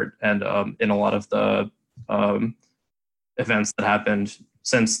report, and in a lot of the events that happened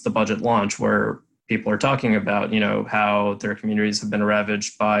since the budget launch, where people are talking about, how their communities have been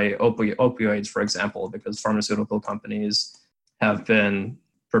ravaged by opioids, for example, because pharmaceutical companies have been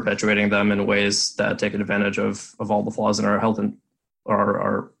perpetuating them in ways that take advantage of all the flaws in our health and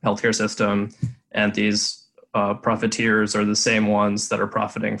our healthcare system. And these profiteers are the same ones that are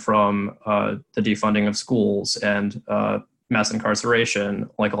profiting from the defunding of schools and mass incarceration.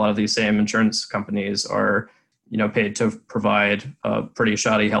 Like a lot of these same insurance companies are, paid to provide pretty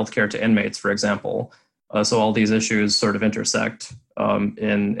shoddy healthcare to inmates, for example. So all these issues sort of intersect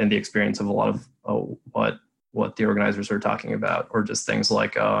in the experience of a lot of what the organizers are talking about, or just things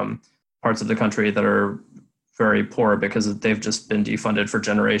like parts of the country that are very poor because they've just been defunded for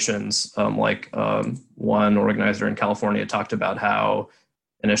generations. One organizer in California talked about how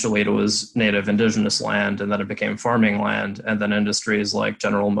initially it was native indigenous land, and then it became farming land, and then industries like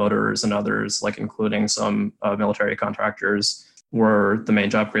General Motors and others, like including some military contractors, were the main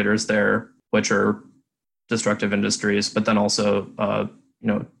job creators there, which are destructive industries. But then also,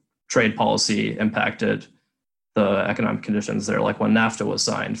 trade policy impacted the economic conditions there. Like when NAFTA was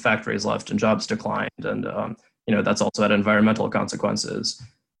signed, factories left and jobs declined, and that's also had environmental consequences.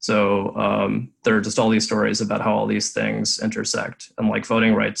 So there are just all these stories about how all these things intersect, and like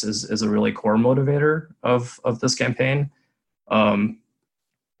voting rights is a really core motivator of this campaign.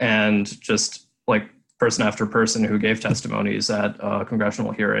 And just like person after person who gave testimonies at a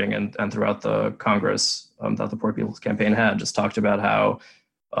congressional hearing and throughout the Congress that the Poor People's Campaign had, just talked about how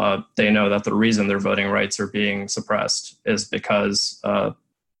they know that the reason their voting rights are being suppressed is because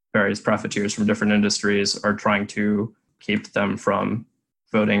various profiteers from different industries are trying to keep them from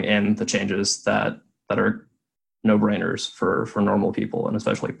voting in the changes that are no-brainers for normal people, and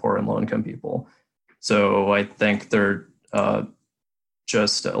especially poor and low-income people. So I think they're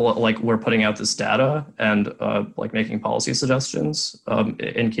just like we're putting out this data and like making policy suggestions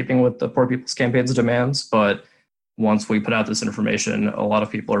in keeping with the Poor People's Campaign's demands. But once we put out this information, a lot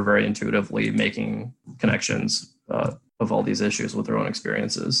of people are very intuitively making connections of all these issues with their own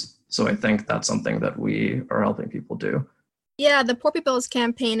experiences. So I think that's something that we are helping people do. Yeah, the Poor People's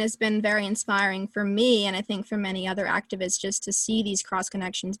Campaign has been very inspiring for me, and I think for many other activists, just to see these cross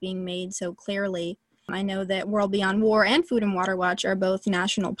connections being made so clearly. I know that World Beyond War and Food and Water Watch are both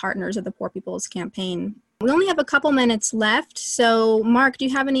national partners of the Poor People's Campaign. We only have a couple minutes left, so Mark, do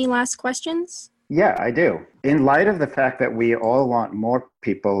you have any last questions? Yeah, I do. In light of the fact that we all want more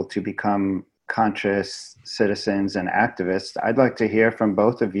people to become conscious citizens and activists, I'd like to hear from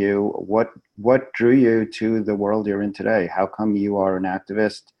both of you what drew you to the world you're in today? How come you are an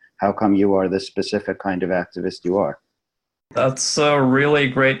activist? How come you are the specific kind of activist you are? That's a really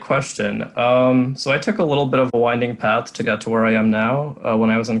great question. So I took a little bit of a winding path to get to where I am now. When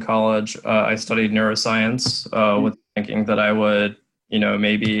I was in college, I studied neuroscience with thinking that I would,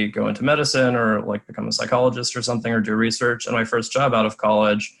 maybe go into medicine or like become a psychologist or something, or do research. And my first job out of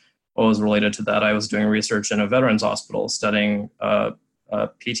college was related to that. I was doing research in a veterans hospital studying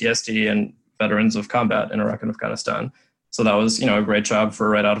PTSD and veterans of combat in Iraq and Afghanistan. So that was, a great job for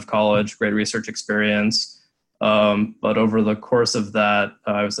right out of college, great research experience. But over the course of that,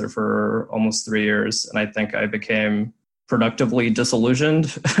 I was there for almost 3 years, and I think I became productively disillusioned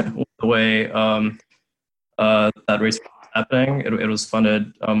with the way that research was happening. It was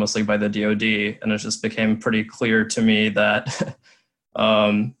funded mostly by the DoD, and it just became pretty clear to me that,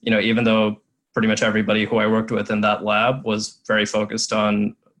 even though pretty much everybody who I worked with in that lab was very focused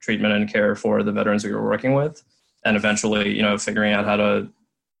on treatment and care for the veterans we were working with, and eventually, figuring out how to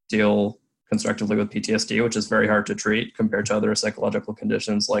deal constructively with PTSD, which is very hard to treat compared to other psychological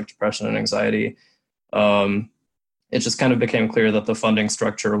conditions like depression and anxiety. It just kind of became clear that the funding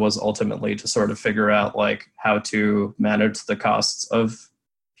structure was ultimately to sort of figure out like how to manage the costs of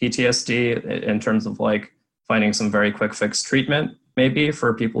PTSD in terms of like finding some very quick fix treatment, maybe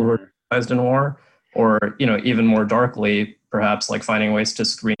for people who are traumatized in war, or, even more darkly, perhaps like finding ways to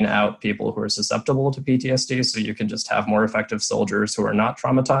screen out people who are susceptible to PTSD so you can just have more effective soldiers who are not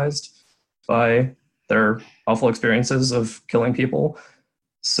traumatized by their awful experiences of killing people.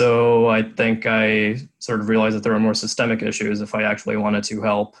 So I think I sort of realized that there were more systemic issues if I actually wanted to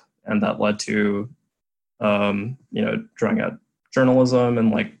help. And that led to, trying out journalism.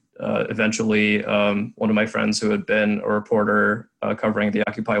 And eventually one of my friends who had been a reporter covering the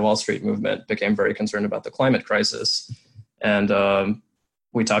Occupy Wall Street movement became very concerned about the climate crisis. And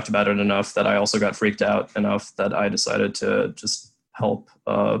we talked about it enough that I also got freaked out enough that I decided to just help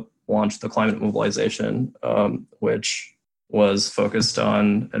launch the climate mobilization, which was focused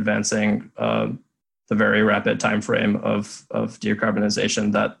on advancing the very rapid time frame of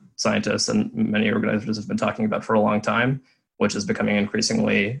decarbonization that scientists and many organizers have been talking about for a long time, which is becoming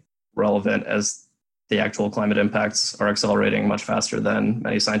increasingly relevant as the actual climate impacts are accelerating much faster than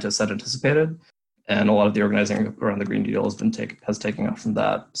many scientists had anticipated. and a lot of the organizing around the Green Deal has taken off from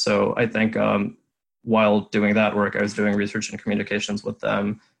that. So I think while doing that work, I was doing research and communications with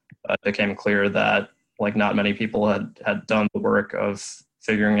them. It became clear that like not many people had done the work of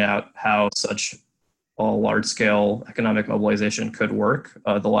figuring out how such a large-scale economic mobilization could work.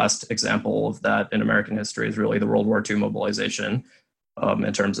 The last example of that in American history is really the World War II mobilization,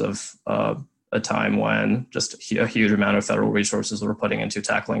 in terms of a time when just a huge amount of federal resources were putting into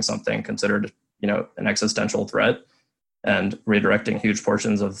tackling something considered, an existential threat, and redirecting huge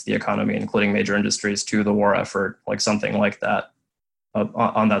portions of the economy, including major industries, to the war effort. Like something like that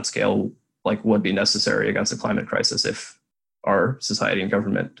on that scale, like would be necessary against the climate crisis if our society and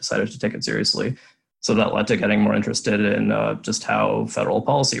government decided to take it seriously. So that led to getting more interested in just how federal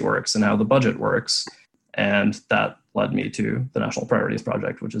policy works and how the budget works. And that led me to the National Priorities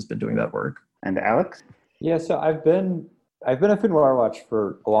Project, which has been doing that work. And Alex? Yeah, so I've been at Food and Water Watch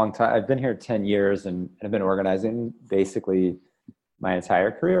for a long time. I've been here 10 years and I've been organizing basically my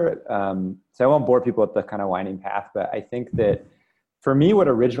entire career. So I won't bore people with the kind of winding path, but I think that for me, what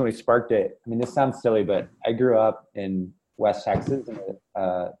originally sparked it, I mean, this sounds silly, but I grew up in West Texas in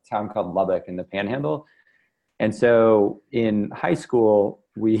a town called Lubbock in the Panhandle. And so in high school,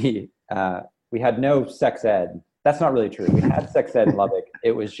 we had no sex ed. That's not really true. We had sex ed in Lubbock.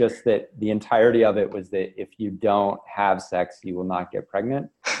 It was just that the entirety of it was that if you don't have sex, you will not get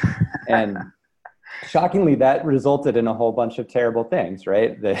pregnant. And shockingly, that resulted in a whole bunch of terrible things,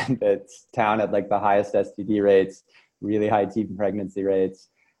 right? The town had like the highest STD rates, really high teen pregnancy rates,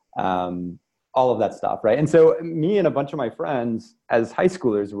 all of that stuff, right? And so me and a bunch of my friends as high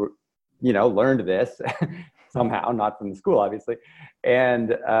schoolers were, learned this somehow, not from the school, obviously,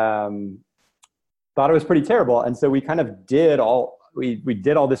 and thought it was pretty terrible. And so we kind of did all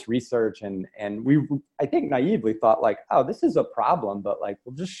this research and we, I think naively thought like, oh, this is a problem, but like,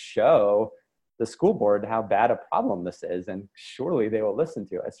 we'll just show the school board how bad a problem this is, and surely they will listen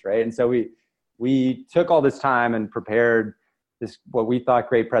to us, right? And so we took all this time and prepared this, what we thought,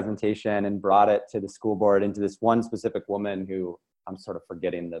 great presentation, and brought it to the school board and to this one specific woman who, I'm sort of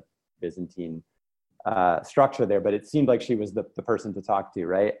forgetting the Byzantine structure there, but it seemed like she was the person to talk to,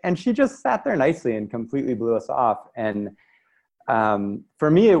 right? And she just sat there nicely and completely blew us off. And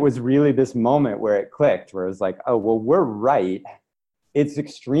for me, it was really this moment where it clicked, where it was like, oh, well, we're right. It's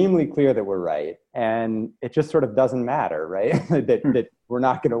extremely clear that we're right. And it just sort of doesn't matter, right? that we're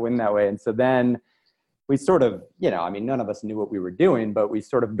not going to win that way. And so then we sort of, none of us knew what we were doing, but we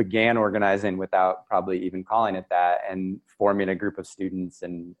sort of began organizing without probably even calling it that, and forming a group of students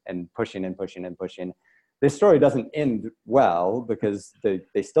and pushing and pushing and pushing. This story doesn't end well because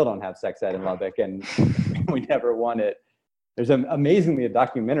they still don't have sex ed in Lubbock, and we never won it. There's amazingly a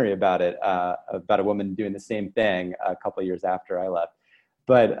documentary about it, about a woman doing the same thing a couple of years after I left.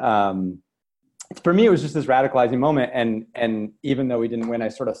 But for me, it was just this radicalizing moment. And even though we didn't win, I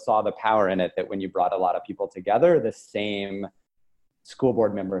sort of saw the power in it, that when you brought a lot of people together, the same school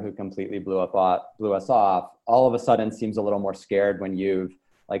board member who completely blew us off, all of a sudden seems a little more scared when you've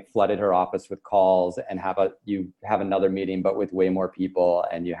like flooded her office with calls and you have another meeting, but with way more people,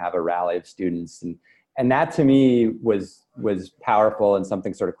 and you have a rally of students. And that to me was powerful, and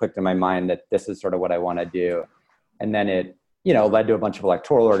something sort of clicked in my mind that this is sort of what I want to do. And then it, led to a bunch of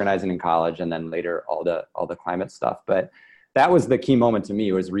electoral organizing in college, and then later all the climate stuff. But that was the key moment to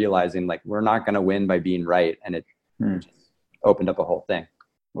me, was realizing like, we're not going to win by being right. And it just opened up a whole thing.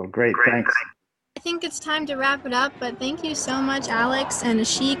 Well, great. Thanks. I think it's time to wrap it up, but thank you so much, Alex and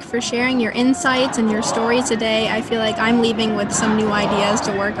Ashik, for sharing your insights and your story today. I feel like I'm leaving with some new ideas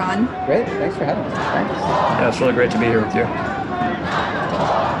to work on. Great. Thanks for having us. Thanks. Yeah, it's really great to be here with you.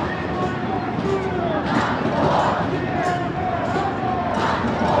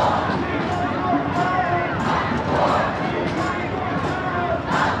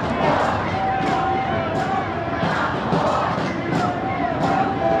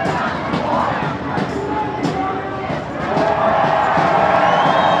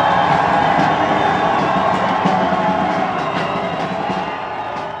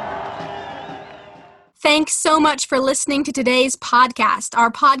 Thanks so much for listening to today's podcast.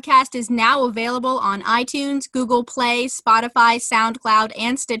 Our podcast is now available on iTunes, Google Play, Spotify, SoundCloud,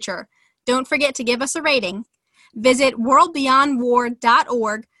 and Stitcher. Don't forget to give us a rating. Visit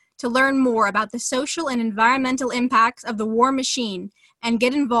worldbeyondwar.org to learn more about the social and environmental impacts of the war machine and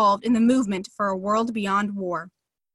get involved in the movement for a world beyond war.